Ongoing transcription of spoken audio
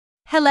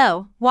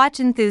Hello, watch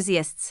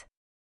enthusiasts.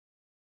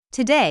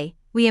 Today,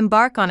 we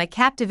embark on a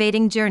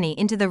captivating journey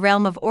into the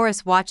realm of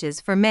Oris watches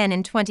for men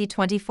in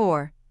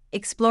 2024,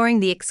 exploring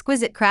the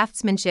exquisite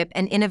craftsmanship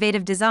and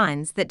innovative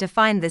designs that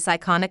define this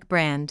iconic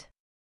brand.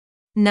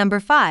 Number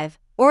 5.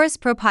 Oris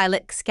ProPilot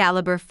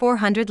Excalibur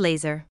 400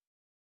 Laser.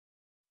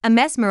 A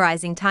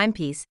mesmerizing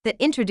timepiece that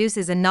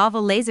introduces a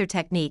novel laser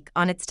technique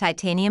on its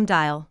titanium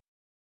dial.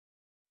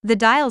 The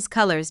dial's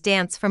colors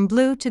dance from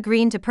blue to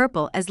green to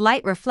purple as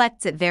light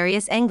reflects at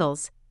various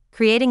angles,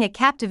 creating a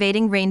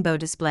captivating rainbow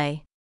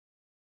display.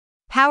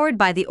 Powered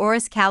by the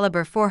Oris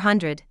Caliber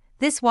 400,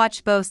 this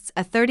watch boasts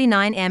a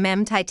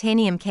 39mm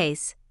titanium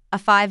case, a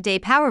 5-day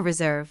power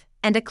reserve,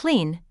 and a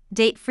clean,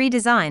 date-free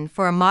design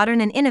for a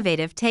modern and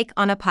innovative take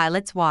on a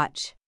pilot's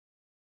watch.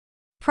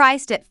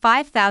 Priced at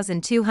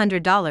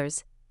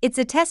 $5,200, it's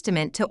a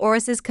testament to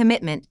Oris's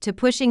commitment to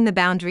pushing the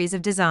boundaries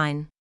of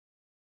design.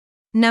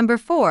 Number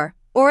 4.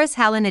 Oris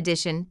Hallen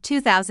Edition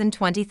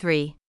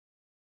 2023.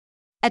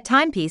 A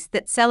timepiece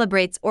that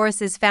celebrates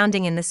Oris's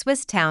founding in the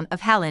Swiss town of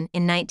Hallen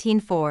in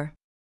 1904.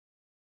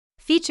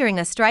 Featuring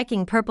a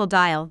striking purple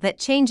dial that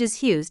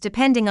changes hues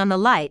depending on the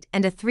light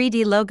and a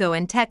 3D logo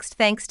and text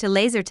thanks to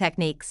laser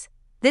techniques,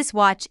 this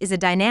watch is a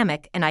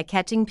dynamic and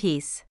eye-catching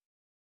piece.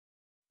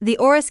 The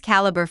Oris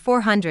Caliber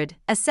 400,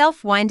 a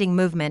self-winding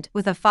movement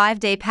with a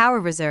 5-day power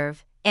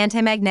reserve,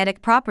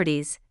 anti-magnetic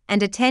properties,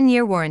 and a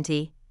 10-year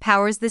warranty,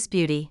 powers this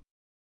beauty.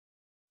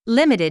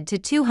 Limited to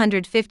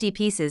 250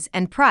 pieces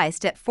and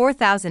priced at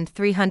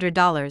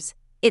 $4,300,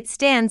 it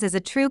stands as a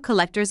true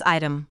collector's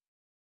item.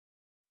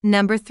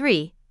 Number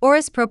 3.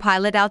 Oris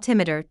ProPilot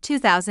Altimeter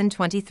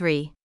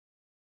 2023.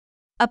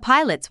 A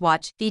pilot's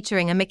watch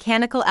featuring a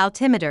mechanical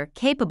altimeter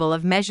capable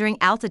of measuring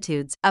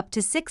altitudes up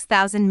to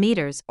 6,000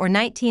 meters or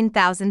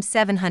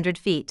 19,700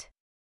 feet.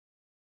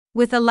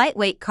 With a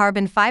lightweight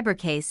carbon fiber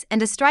case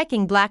and a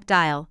striking black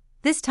dial,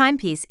 this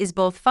timepiece is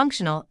both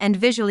functional and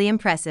visually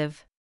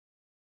impressive.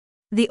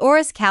 The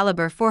Oris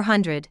Caliber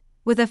 400,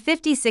 with a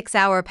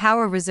 56-hour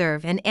power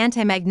reserve and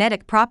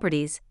anti-magnetic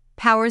properties,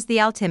 powers the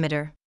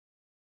altimeter.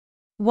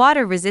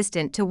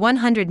 Water-resistant to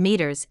 100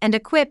 meters and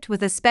equipped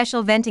with a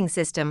special venting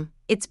system,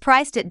 it's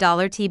priced at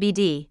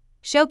 $TBD,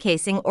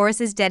 showcasing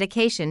Oris's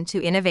dedication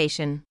to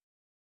innovation.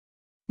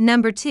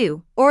 Number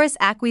 2. Oris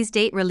Aquis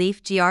Date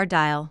Relief GR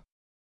Dial.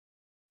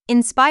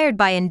 Inspired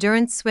by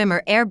endurance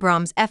swimmer Air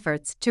Brom's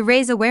efforts to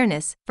raise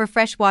awareness for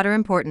freshwater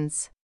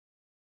importance.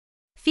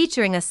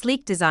 Featuring a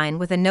sleek design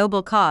with a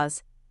noble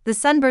cause, the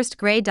sunburst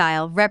gray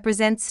dial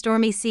represents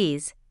stormy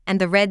seas, and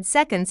the red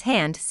seconds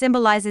hand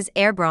symbolizes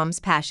Air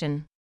Brom's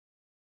passion.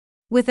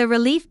 With a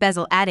relief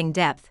bezel adding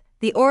depth,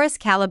 the Oris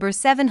Caliber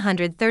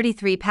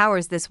 733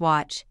 powers this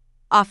watch,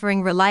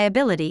 offering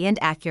reliability and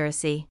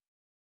accuracy.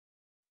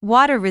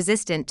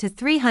 Water-resistant to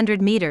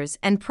 300 meters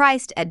and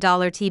priced at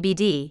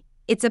 $TBD,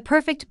 it's a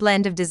perfect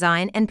blend of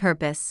design and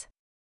purpose.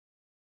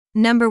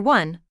 Number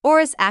 1.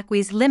 Oris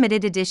Aquis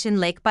Limited Edition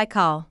Lake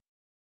Baikal.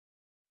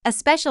 A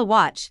special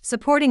watch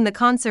supporting the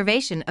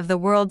conservation of the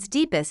world's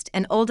deepest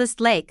and oldest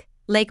lake,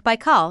 Lake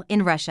Baikal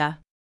in Russia.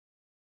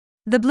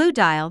 The blue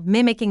dial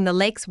mimicking the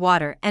lake's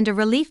water and a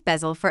relief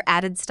bezel for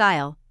added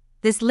style,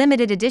 this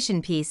limited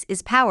edition piece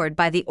is powered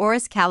by the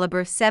Oris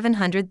Caliber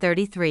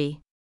 733.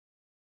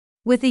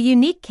 With a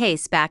unique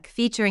case back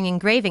featuring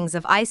engravings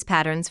of ice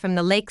patterns from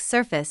the lake's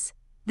surface,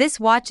 this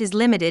watch is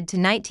limited to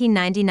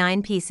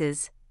 1999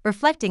 pieces,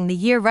 reflecting the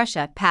year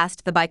Russia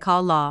passed the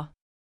Baikal Law.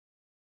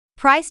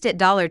 Priced at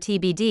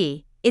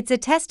 $TBD, it's a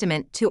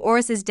testament to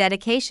Oris's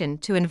dedication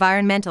to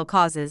environmental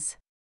causes.